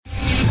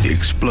The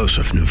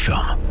explosive new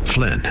film,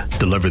 Flynn,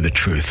 deliver the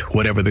truth,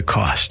 whatever the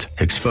cost,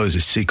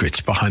 exposes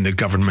secrets behind the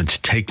government's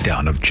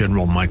takedown of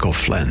General Michael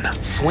Flynn.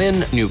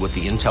 Flynn knew what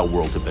the intel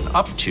world had been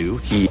up to.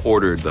 He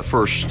ordered the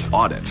first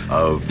audit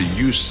of the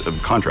use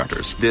of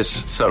contractors.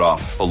 This set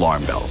off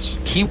alarm bells.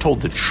 He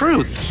told the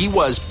truth. He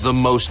was the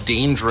most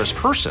dangerous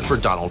person for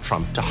Donald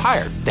Trump to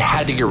hire. They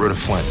had to get rid of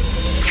Flynn.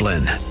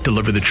 Flynn,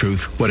 deliver the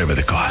truth, whatever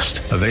the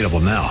cost. Available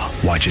now.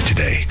 Watch it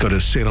today. Go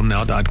to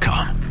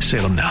salemnow.com.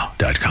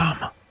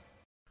 salemnow.com.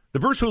 The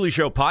Bruce Hooley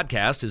Show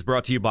podcast is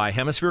brought to you by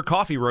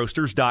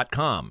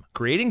HemisphereCoffeeRoasters.com.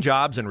 Creating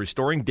jobs and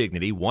restoring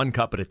dignity one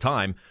cup at a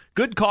time.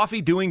 Good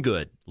coffee doing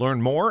good.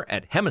 Learn more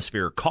at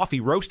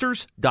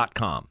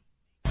HemisphereCoffeeRoasters.com.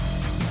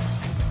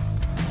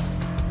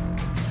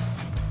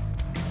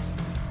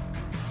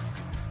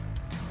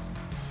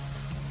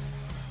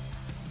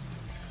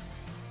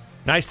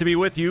 Nice to be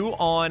with you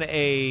on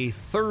a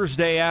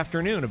Thursday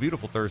afternoon, a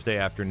beautiful Thursday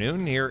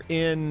afternoon here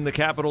in the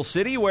capital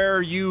city,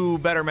 where you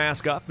better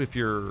mask up if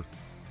you're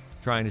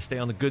trying to stay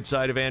on the good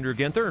side of Andrew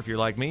Ginther. If you're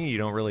like me, you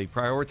don't really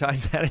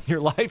prioritize that in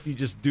your life. You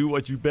just do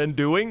what you've been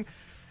doing.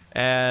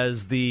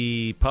 As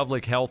the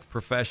public health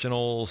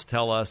professionals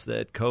tell us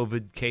that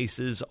COVID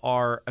cases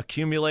are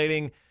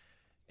accumulating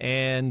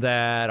and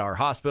that our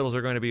hospitals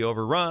are going to be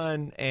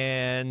overrun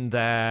and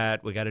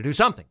that we got to do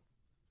something.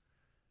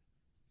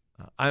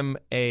 I'm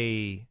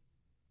a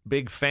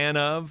big fan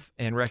of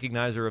and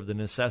recognizer of the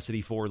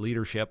necessity for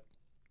leadership.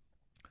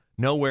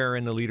 Nowhere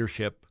in the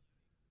leadership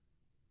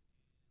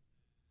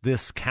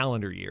this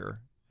calendar year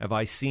have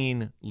I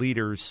seen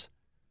leaders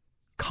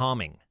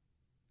calming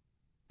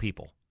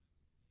people.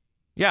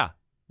 Yeah,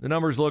 the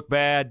numbers look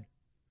bad.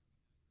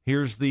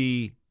 Here's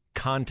the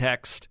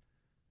context.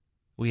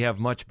 We have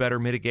much better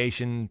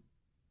mitigation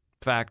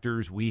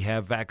factors. We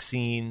have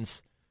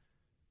vaccines.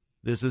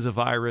 This is a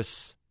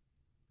virus.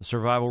 The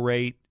survival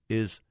rate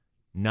is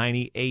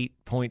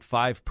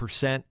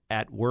 98.5%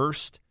 at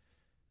worst.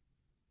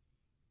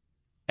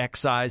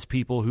 Excise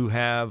people who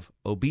have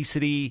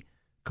obesity,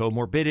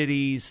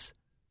 comorbidities,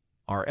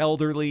 are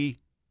elderly.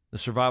 The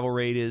survival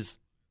rate is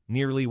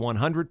nearly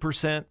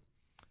 100%.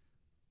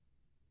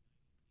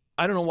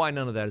 I don't know why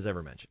none of that is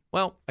ever mentioned.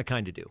 Well, I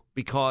kind of do,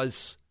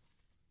 because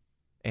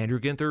Andrew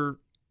Ginther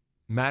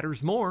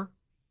matters more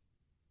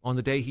on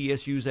the day he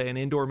issues an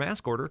indoor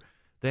mask order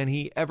than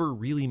he ever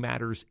really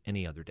matters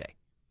any other day.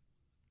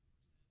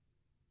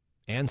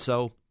 And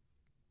so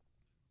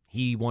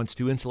he wants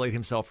to insulate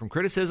himself from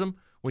criticism,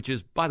 which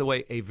is, by the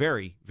way, a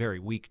very, very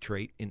weak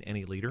trait in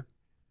any leader.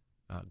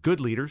 Good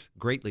leaders,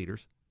 great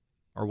leaders,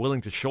 are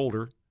willing to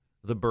shoulder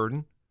the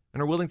burden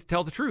and are willing to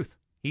tell the truth.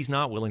 He's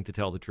not willing to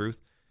tell the truth.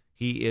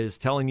 He is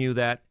telling you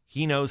that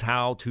he knows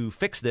how to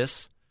fix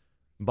this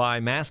by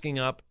masking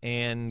up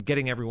and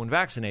getting everyone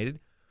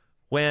vaccinated,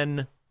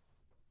 when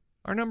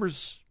our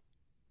numbers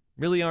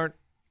really aren't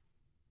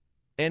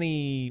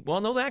any.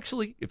 Well, no,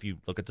 actually, if you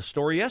look at the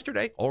story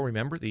yesterday,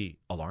 remember the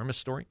alarmist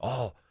story?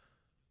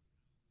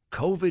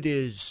 COVID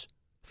is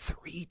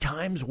 3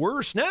 times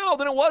worse now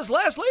than it was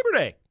last Labor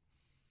Day.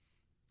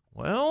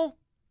 Well,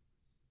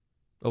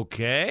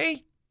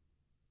 okay.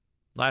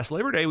 Last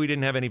Labor Day, we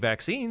didn't have any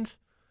vaccines.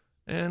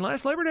 And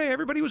last Labor Day,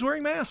 everybody was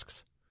wearing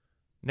masks.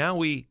 Now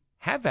we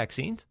have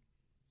vaccines,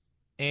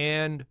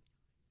 and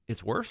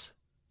it's worse.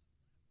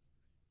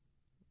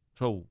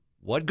 So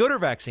what good are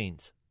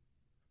vaccines?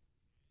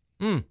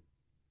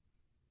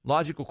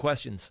 Logical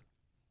questions.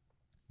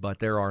 But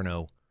there are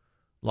no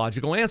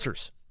logical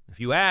answers. If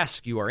you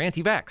ask, you are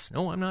anti-vax.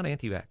 No, I'm not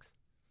anti-vax.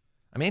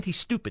 I'm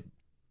anti-stupid.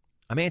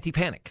 I'm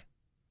anti-panic.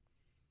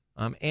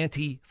 I'm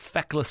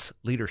anti-feckless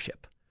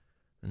leadership.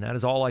 And that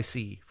is all I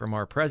see from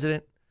our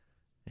president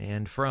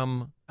and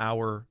from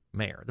our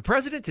mayor. The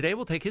president today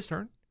will take his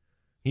turn.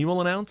 He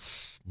will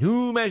announce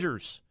new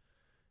measures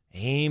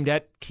aimed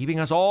at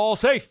keeping us all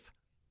safe.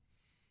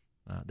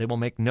 They will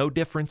make no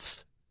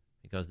difference,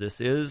 because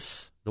this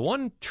is the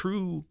one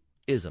true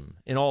ism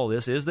in all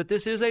this, is that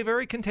this is a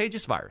very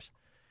contagious virus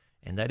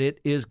and that it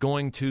is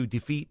going to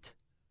defeat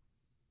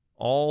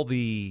all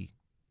the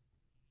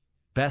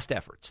best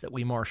efforts that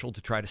we marshal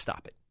to try to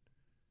stop it.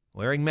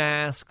 Wearing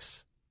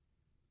masks,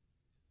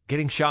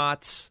 getting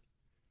shots,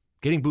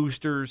 getting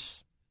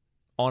boosters,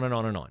 on and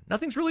on and on.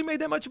 Nothing's really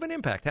made that much of an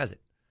impact, has it?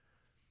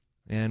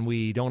 And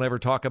we don't ever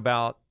talk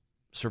about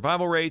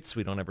survival rates.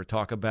 We don't ever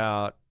talk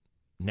about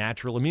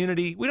natural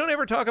immunity. We don't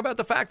ever talk about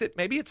the fact that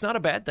maybe it's not a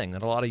bad thing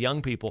that a lot of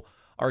young people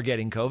are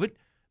getting COVID.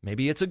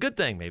 Maybe it's a good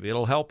thing. Maybe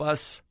it'll help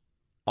us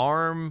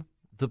arm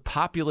the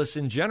populace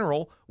in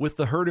general with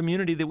the herd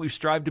immunity that we've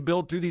strived to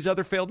build through these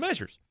other failed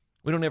measures.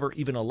 We don't ever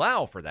even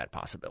allow for that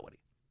possibility,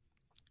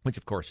 which,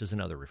 of course, is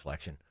another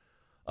reflection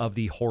of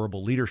the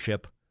horrible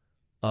leadership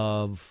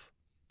of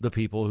the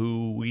people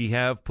who we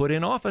have put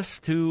in office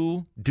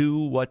to do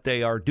what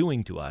they are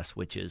doing to us,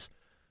 which is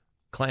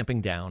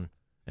clamping down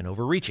and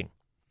overreaching.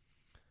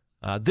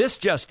 This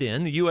just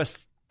in, the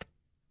U.S.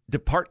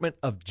 Department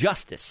of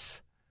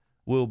Justice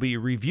will be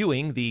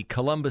reviewing the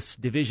Columbus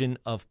Division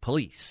of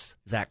Police.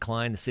 Zach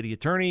Klein, the city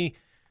attorney,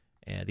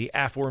 And the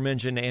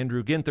aforementioned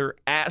Andrew Ginther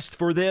asked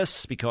for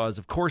this because,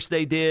 of course,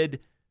 they did.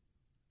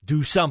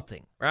 Do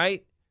something,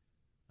 right?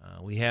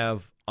 We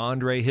have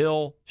Andre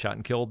Hill, shot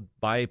and killed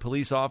by a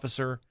police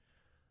officer.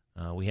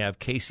 We have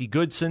Casey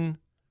Goodson,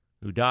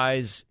 who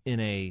dies in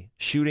a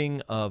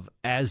shooting of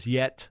as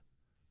yet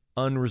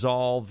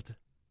unresolved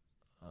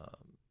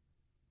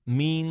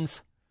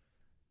means.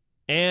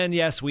 And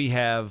yes, we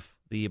have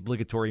the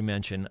obligatory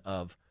mention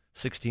of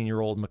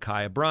 16-year-old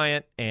Micaiah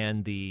Bryant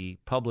and the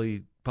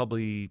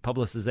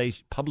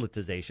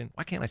publicization.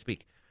 Why can't I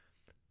speak?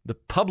 The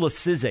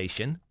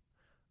publicization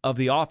of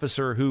the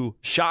officer who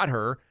shot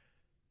her.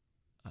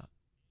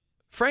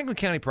 Franklin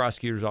County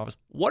Prosecutor's Office,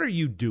 what are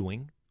you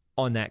doing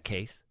on that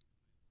case?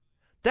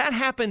 That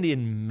happened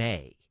in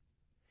May.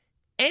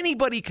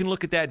 Anybody can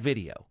look at that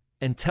video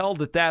and tell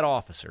that that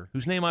officer,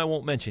 whose name I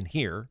won't mention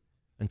here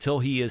until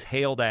he is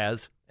hailed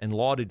as and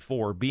lauded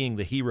for being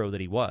the hero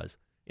that he was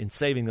in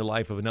saving the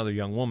life of another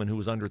young woman who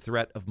was under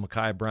threat of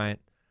Micaiah Bryant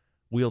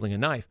wielding a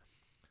knife.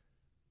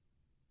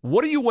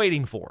 What are you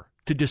waiting for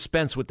to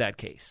dispense with that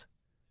case?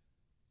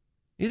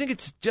 You think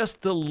it's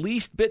just the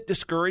least bit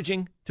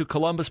discouraging to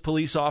Columbus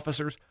police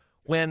officers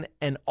when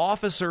an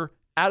officer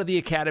out of the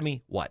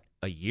academy,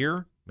 a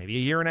year, maybe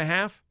a year and a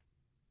half,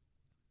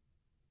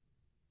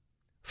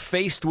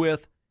 faced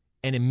with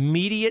an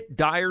immediate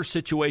dire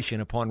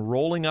situation upon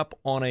rolling up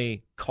on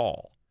a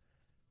call,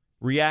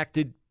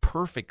 reacted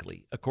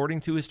perfectly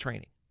according to his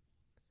training.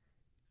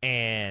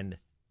 And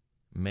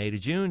May to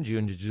June,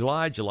 June to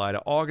July, July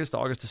to August,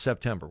 August to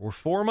September. We're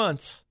 4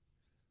 months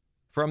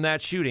from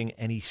that shooting,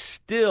 and he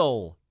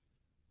still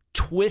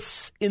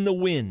twists in the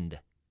wind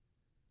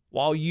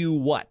while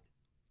you,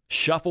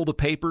 shuffle the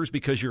papers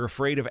because you're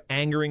afraid of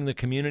angering the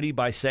community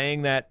by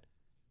saying that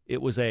it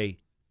was a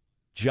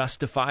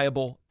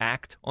justifiable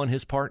act on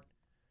his part?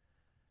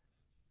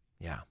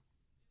 Yeah,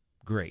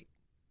 great.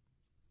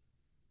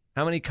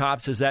 How many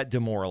cops has that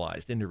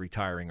demoralized into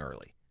retiring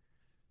early?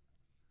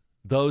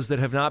 Those that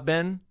have not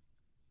been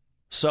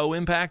so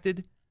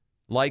impacted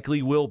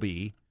likely will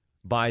be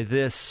by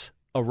this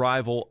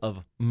arrival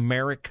of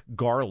Merrick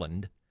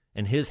Garland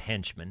and his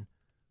henchmen,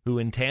 who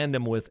in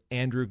tandem with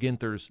Andrew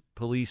Ginther's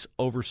Police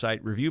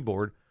Oversight Review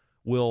Board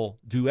will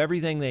do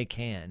everything they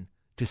can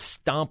to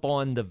stomp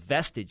on the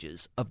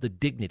vestiges of the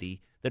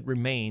dignity that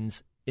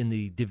remains in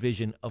the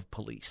division of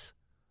police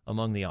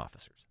among the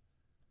officers.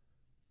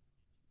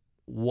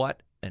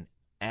 What an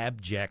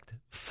abject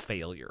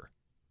failure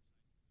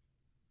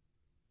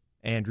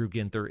Andrew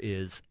Ginther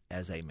is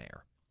as a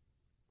mayor.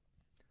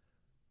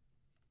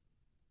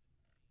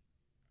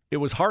 It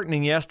was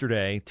heartening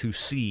yesterday to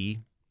see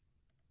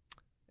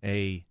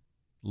a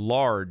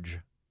large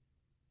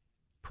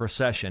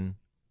procession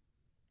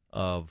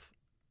of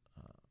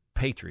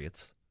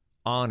patriots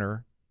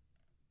honor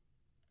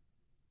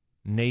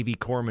Navy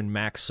Corpsman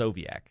Max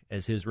Soviak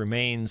as his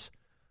remains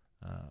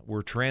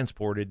were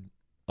transported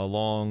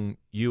along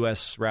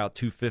U.S. Route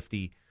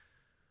 250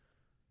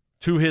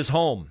 to his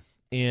home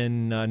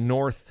in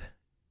northeast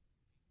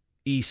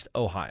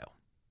Ohio.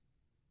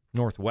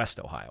 Northwest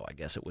Ohio, I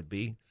guess it would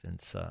be,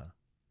 since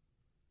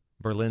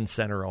Berlin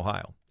Center,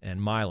 Ohio,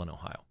 and Milan,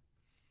 Ohio.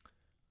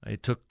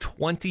 It took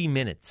 20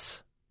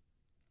 minutes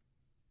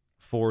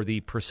for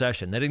the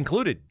procession that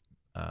included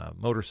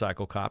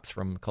motorcycle cops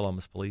from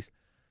Columbus Police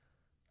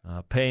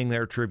paying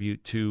their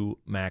tribute to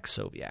Max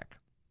Soviak.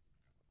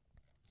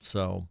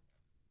 So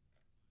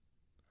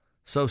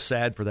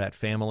sad for that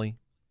family.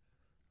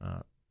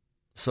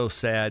 So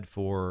sad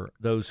for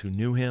those who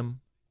knew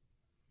him.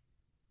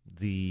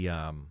 The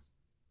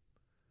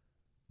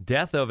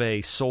death of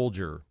a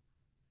soldier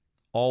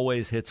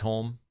always hits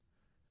home.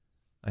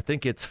 I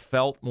think it's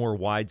felt more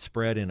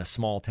widespread in a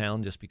small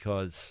town just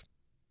because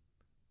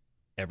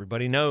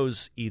everybody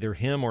knows either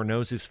him or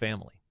knows his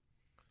family.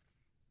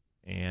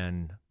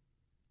 And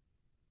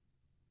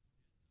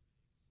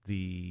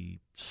the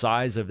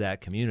size of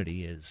that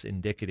community is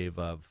indicative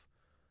of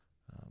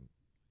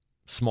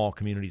small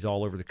communities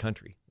all over the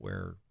country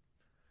where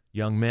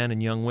young men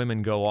and young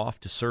women go off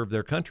to serve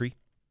their country,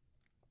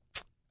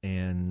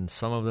 and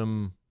some of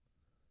them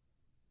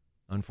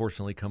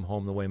unfortunately come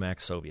home the way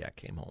Max Soviak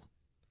came home.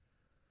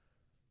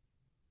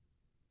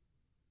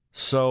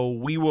 So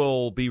we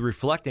will be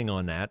reflecting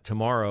on that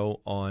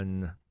tomorrow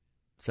on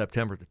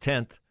September the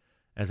 10th,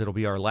 as it'll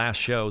be our last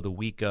show the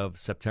week of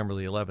September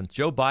the 11th.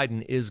 Joe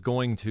Biden is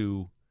going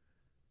to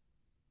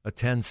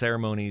attend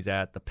ceremonies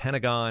at the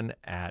Pentagon,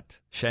 at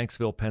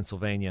Shanksville,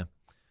 Pennsylvania,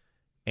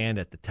 and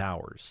at the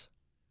Towers.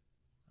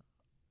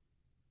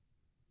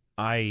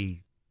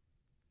 I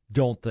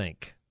don't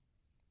think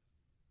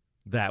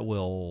that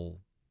will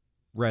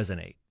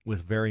resonate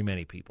with very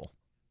many people.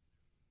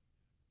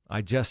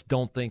 I just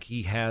don't think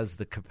he has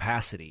the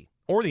capacity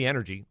or the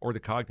energy or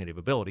the cognitive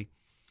ability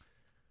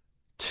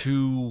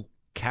to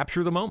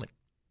capture the moment.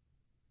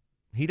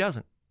 He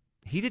doesn't.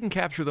 He didn't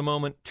capture the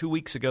moment 2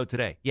 weeks ago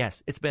today.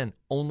 Yes, it's been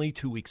only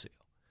 2 weeks ago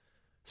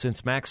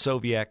since Max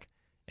Soviak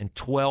and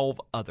 12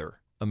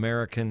 other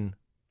American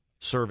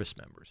service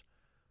members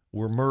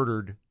were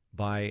murdered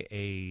by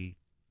a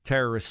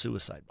terrorist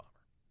suicide bomber.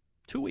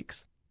 2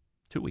 weeks.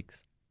 2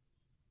 weeks.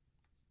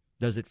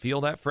 Does it feel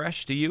that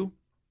fresh to you?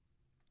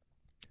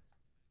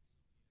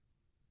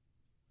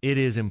 It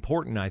is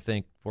important, I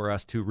think, for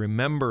us to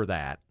remember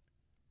that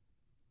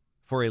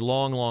for a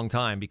long, long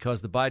time,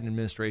 because the Biden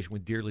administration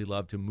would dearly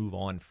love to move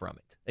on from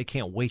it. They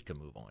can't wait to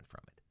move on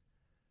from it.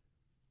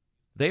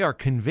 They are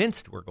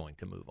convinced we're going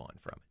to move on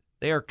from it.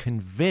 They are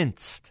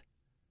convinced,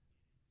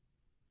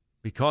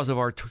 because of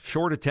our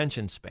short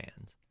attention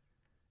spans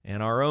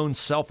and our own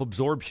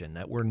self-absorption,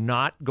 that we're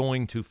not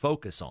going to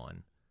focus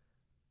on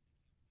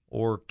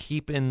or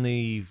keep in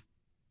the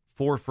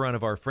forefront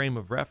of our frame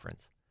of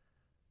reference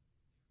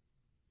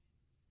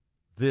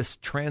this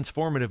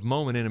transformative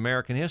moment in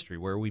American history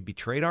where we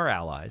betrayed our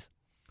allies,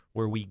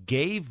 where we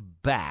gave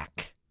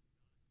back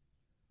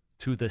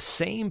to the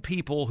same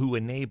people who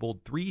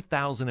enabled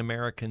 3,000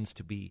 Americans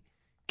to be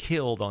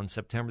killed on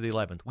September the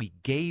 11th. We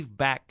gave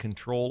back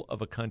control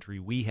of a country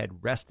we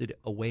had wrested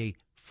away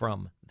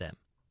from them.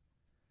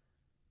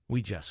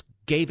 We just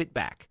gave it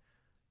back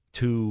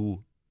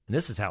to, and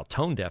this is how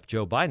tone-deaf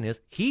Joe Biden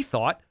is, he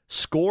thought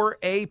score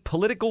a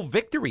political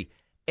victory.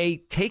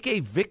 Take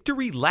a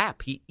victory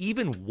lap. He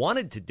even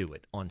wanted to do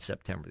it on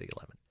September the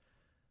 11th.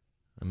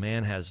 The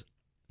man has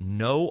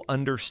no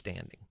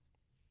understanding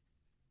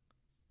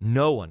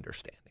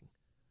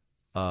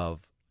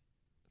of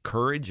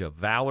courage, of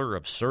valor,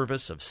 of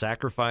service, of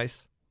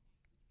sacrifice.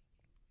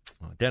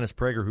 Dennis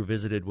Prager, who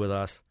visited with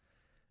us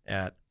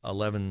at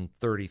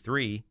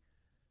 11:33,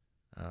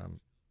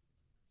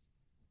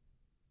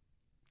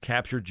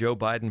 captured Joe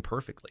Biden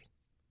perfectly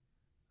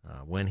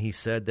when he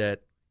said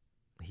that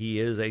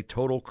he is a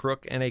total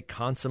crook and a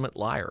consummate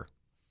liar.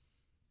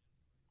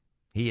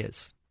 He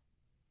is.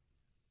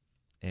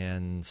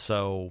 And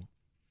so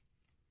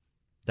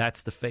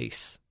that's the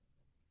face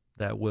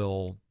that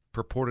will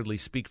purportedly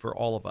speak for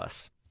all of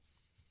us,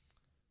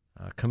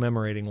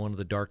 commemorating one of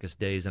the darkest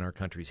days in our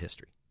country's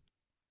history.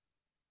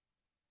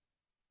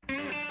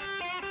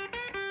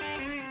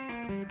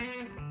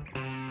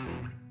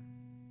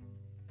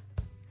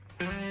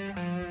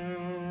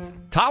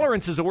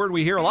 Tolerance is a word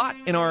we hear a lot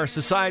in our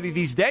society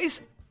these days.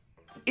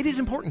 It is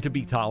important to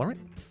be tolerant,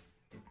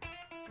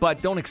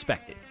 but don't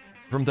expect it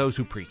from those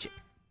who preach it.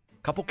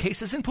 A couple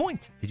cases in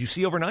point. Did you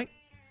see overnight?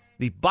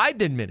 The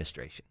Biden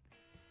administration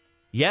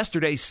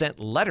yesterday sent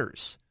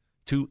letters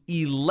to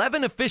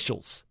 11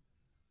 officials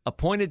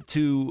appointed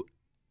to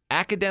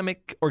academy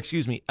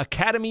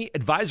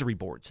advisory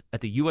boards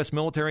at the U.S.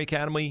 Military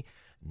Academy,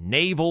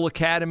 Naval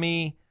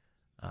Academy,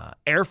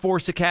 Air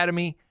Force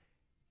Academy,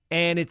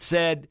 and it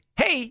said,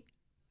 hey,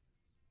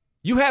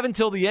 you have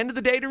until the end of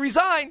the day to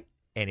resign,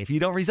 and if you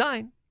don't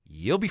resign,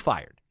 you'll be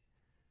fired.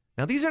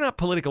 Now, these are not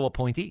political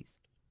appointees.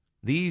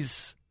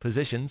 These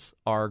positions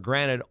are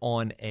granted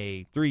on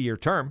a 3-year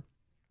term,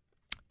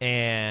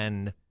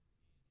 and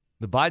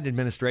the Biden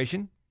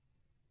administration,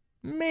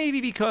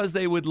 maybe because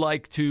they would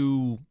like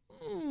to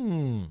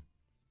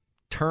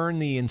turn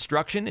the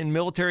instruction in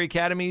military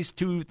academies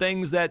to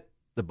things that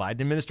the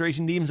Biden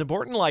administration deems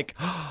important, like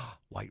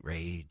white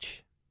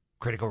rage,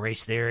 critical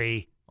race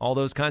theory, all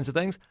those kinds of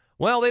things.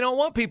 Well, they don't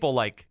want people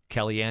like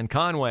Kellyanne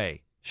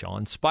Conway,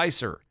 Sean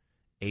Spicer,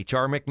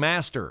 H.R.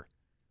 McMaster,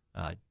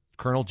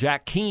 Colonel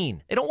Jack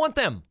Keane. They don't want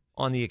them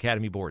on the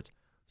academy boards.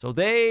 So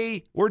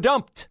they were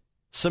dumped,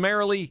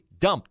 summarily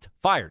dumped,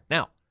 fired.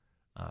 Now,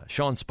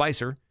 Sean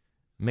Spicer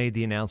made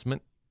the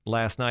announcement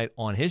last night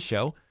on his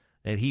show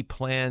that he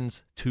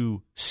plans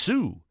to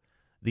sue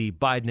the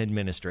Biden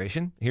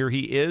administration. Here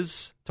he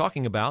is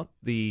talking about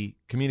the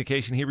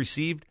communication he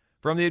received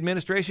from the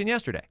administration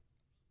yesterday.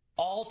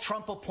 All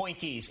Trump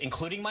appointees,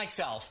 including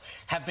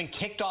myself, have been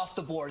kicked off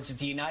the boards at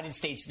the United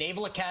States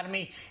Naval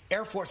Academy,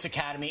 Air Force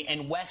Academy,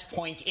 and West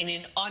Point in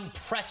an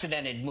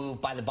unprecedented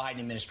move by the Biden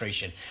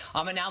administration.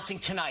 I'm announcing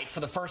tonight for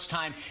the first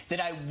time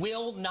that I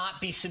will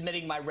not be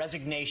submitting my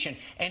resignation,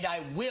 and I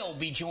will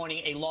be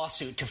joining a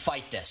lawsuit to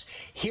fight this.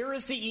 Here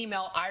is the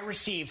email I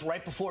received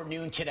right before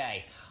noon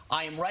today.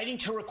 I am writing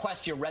to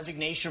request your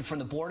resignation from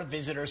the Board of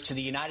Visitors to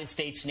the United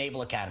States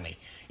Naval Academy.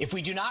 If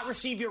we do not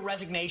receive your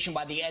resignation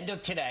by the end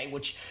of today,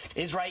 which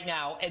is right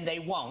now, and they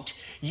won't,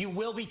 you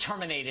will be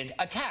terminated.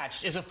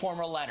 Attached is a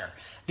formal letter.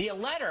 The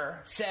letter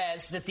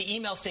says that the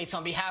email states,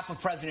 on behalf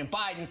of President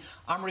Biden,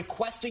 I'm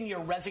requesting your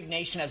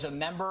resignation as a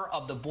member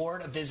of the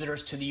Board of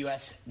Visitors to the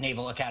U.S.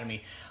 Naval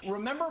Academy.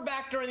 Remember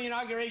back during the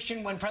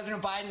inauguration when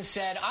President Biden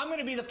said, I'm going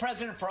to be the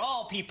president for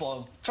all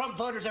people, Trump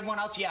voters, everyone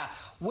else? Yeah.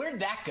 Where'd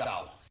that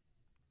go?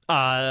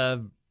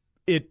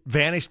 It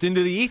vanished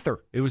into the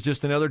ether. It was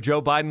just another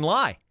Joe Biden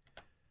lie.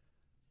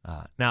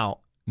 Now,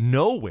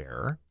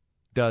 nowhere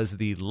does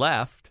the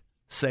left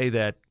say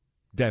that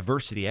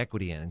diversity,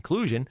 equity, and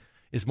inclusion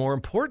is more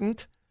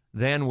important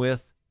than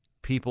with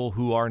people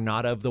who are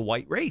not of the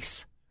white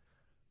race.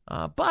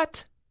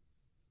 But,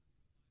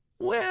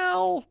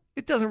 well,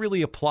 it doesn't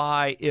really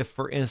apply if,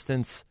 for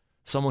instance,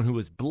 someone who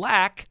is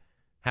black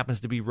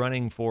happens to be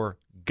running for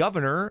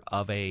governor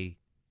of a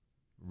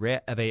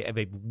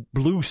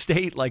blue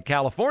state like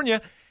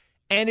California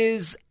and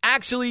is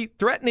actually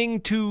threatening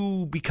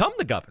to become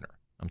the governor.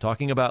 I'm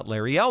talking about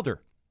Larry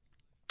Elder.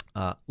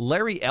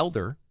 Larry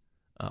Elder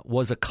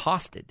was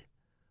accosted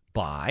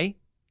by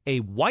a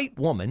white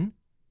woman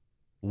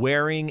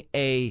wearing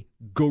a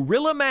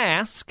gorilla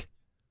mask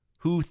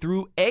who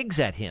threw eggs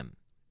at him.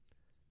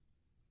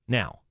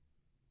 Now,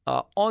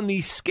 on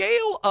the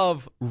scale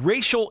of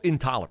racial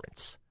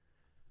intolerance,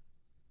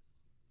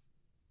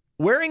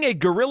 wearing a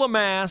gorilla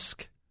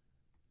mask,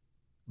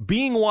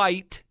 being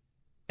white,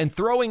 and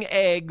throwing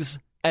eggs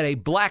at a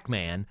black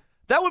man,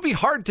 that would be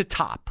hard to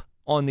top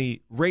on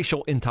the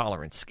racial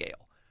intolerance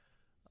scale.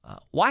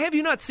 Why have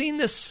you not seen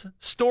this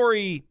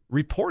story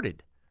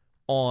reported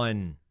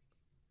on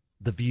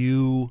The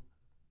View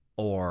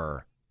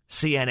or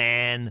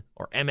CNN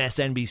or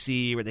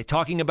MSNBC? Were they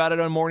talking about it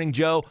on Morning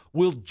Joe?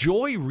 Will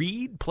Joy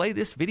Reid play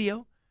this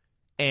video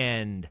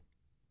and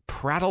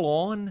prattle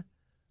on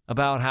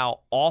about how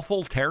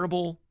awful,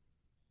 terrible,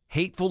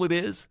 hateful it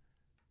is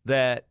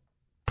that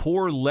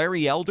poor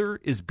Larry Elder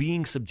is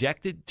being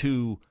subjected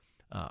to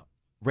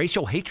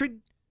racial hatred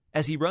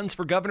as he runs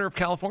for governor of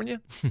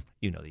California?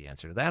 You know the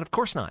answer to that. Of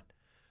course not.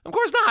 Of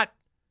course not.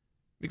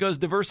 Because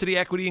diversity,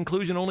 equity,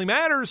 inclusion only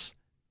matters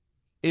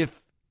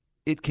if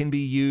it can be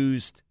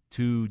used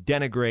to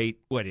denigrate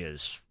what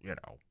is,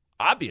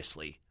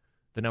 obviously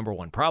the number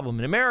one problem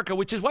in America,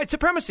 which is white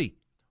supremacy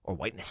or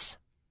whiteness.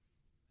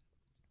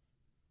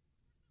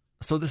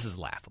 So this is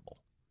laughable.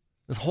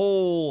 This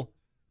whole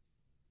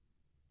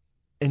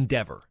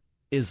endeavor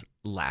is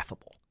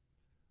laughable.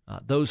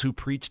 Those who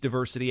preach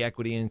diversity,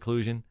 equity, and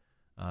inclusion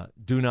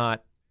do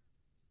not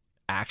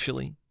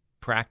actually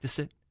practice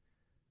it.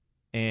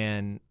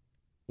 And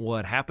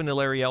what happened to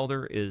Larry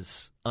Elder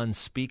is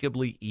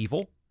unspeakably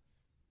evil,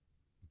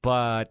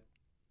 but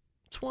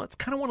it's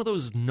kind of one of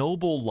those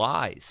noble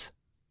lies,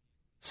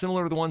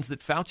 similar to the ones that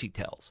Fauci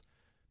tells,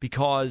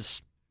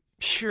 because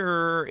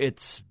sure,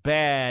 it's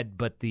bad,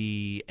 but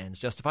the ends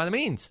justify the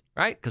means,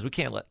 right? Because we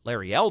can't let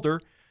Larry Elder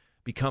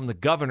become the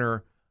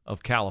governor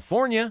of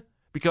California,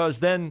 because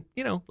then,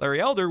 Larry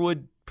Elder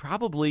would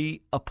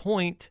probably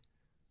appoint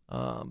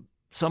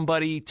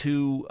somebody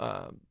to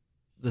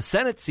the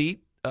Senate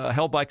seat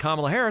held by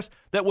Kamala Harris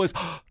that was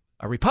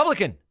a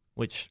Republican,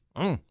 which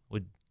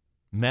would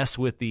mess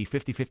with the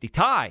 50-50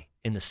 tie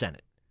in the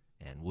Senate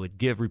and would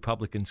give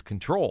Republicans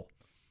control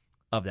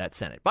of that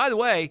Senate. By the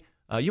way,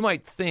 you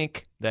might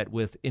think that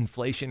with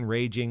inflation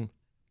raging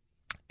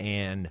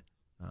and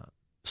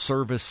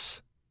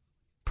service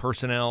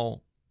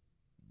personnel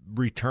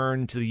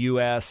return to the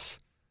U.S.,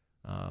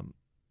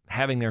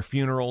 having their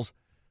funerals,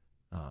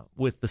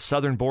 with the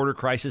southern border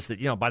crisis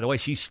that, by the way,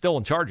 she's still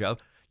in charge of,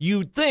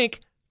 you'd think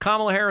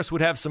Kamala Harris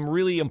would have some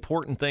really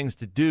important things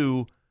to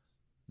do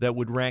that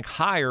would rank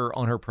higher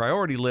on her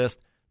priority list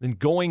than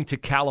going to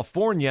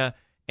California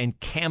and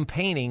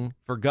campaigning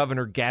for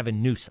Governor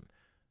Gavin Newsom.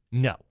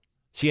 No,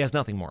 she has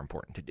nothing more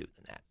important to do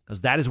than that,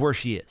 because that is where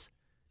she is,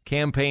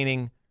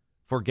 campaigning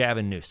for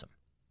Gavin Newsom.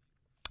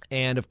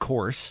 And, of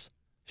course,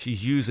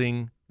 she's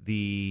using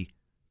the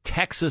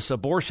Texas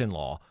abortion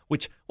law,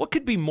 which, what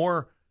could be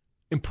more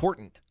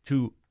important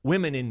to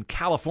women in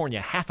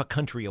California, half a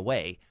country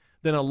away,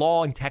 than a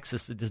law in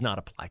Texas that does not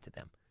apply to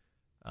them?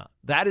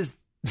 That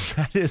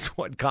is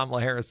what Kamala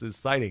Harris is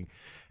citing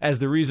as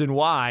the reason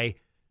why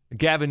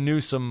Gavin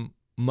Newsom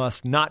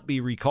must not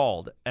be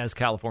recalled as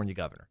California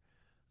governor.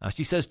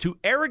 She says to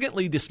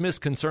arrogantly dismiss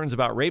concerns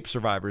about rape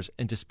survivors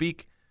and to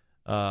speak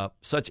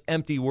such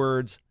empty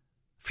words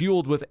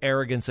fueled with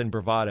arrogance and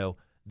bravado,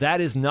 that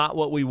is not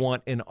what we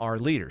want in our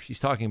leader. She's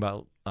talking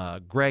about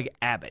Greg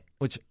Abbott,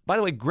 which, by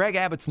the way, Greg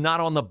Abbott's not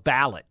on the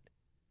ballot.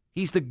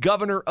 He's the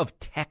governor of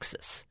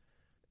Texas.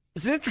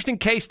 It's an interesting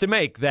case to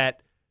make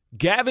that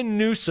Gavin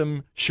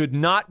Newsom should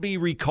not be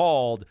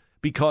recalled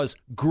because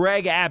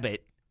Greg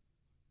Abbott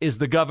is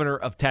the governor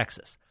of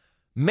Texas.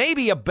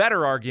 Maybe a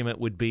better argument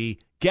would be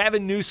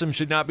Gavin Newsom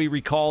should not be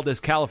recalled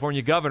as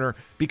California governor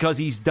because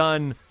he's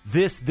done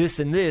this,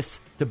 and this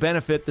to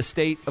benefit the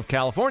state of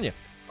California.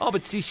 Oh,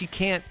 but see, she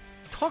can't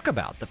talk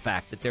about the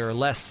fact that there are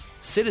less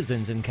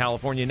citizens in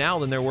California now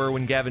than there were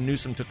when Gavin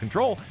Newsom took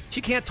control.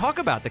 She can't talk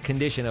about the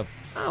condition of,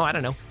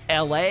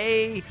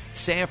 L.A.,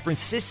 San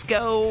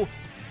Francisco,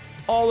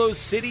 all those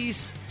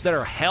cities that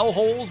are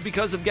hellholes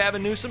because of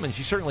Gavin Newsom, and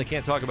she certainly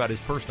can't talk about his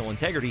personal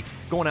integrity,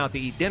 going out to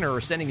eat dinner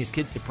or sending his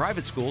kids to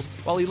private schools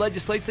while he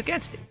legislates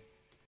against it.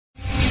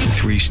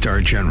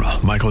 3-star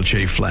General Michael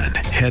J. Flynn,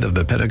 head of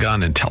the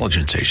Pentagon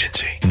Intelligence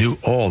Agency, knew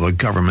all the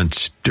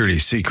government's dirty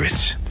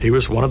secrets. He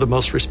was one of the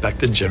most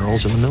respected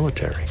generals in the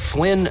military.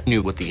 Flynn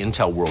knew what the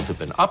intel world had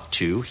been up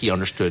to. He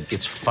understood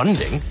its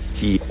funding.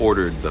 He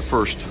ordered the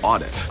first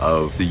audit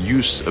of the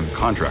use of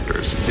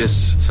contractors.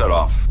 This set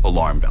off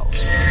alarm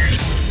bells.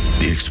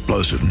 The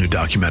explosive new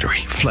documentary,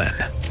 Flynn,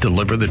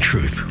 Deliver the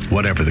Truth,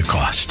 Whatever the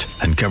Cost,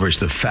 uncovers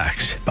the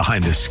facts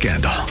behind this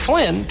scandal.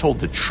 Flynn told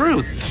the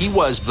truth. He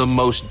was the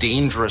most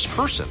dangerous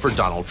person for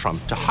Donald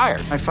Trump to hire.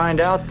 I find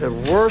out the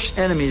worst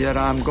enemy that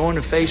I'm going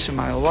to face in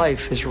my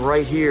life is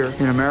right here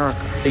in America.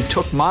 They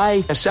took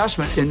my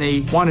assessment and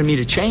they wanted me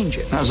to change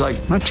it. And I was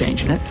like, I'm not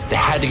changing it. They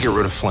had to get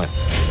rid of Flynn.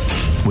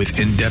 With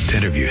in-depth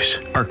interviews,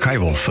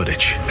 archival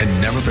footage,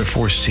 and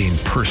never-before-seen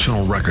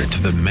personal records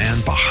of the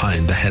man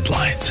behind the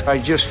headlines. I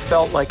just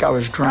felt like I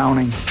was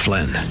drowning.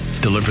 Flynn,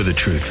 deliver the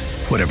truth,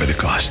 whatever the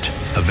cost.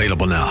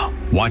 Available now.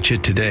 Watch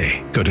it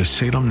today. Go to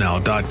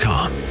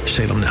salemnow.com.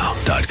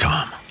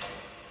 salemnow.com.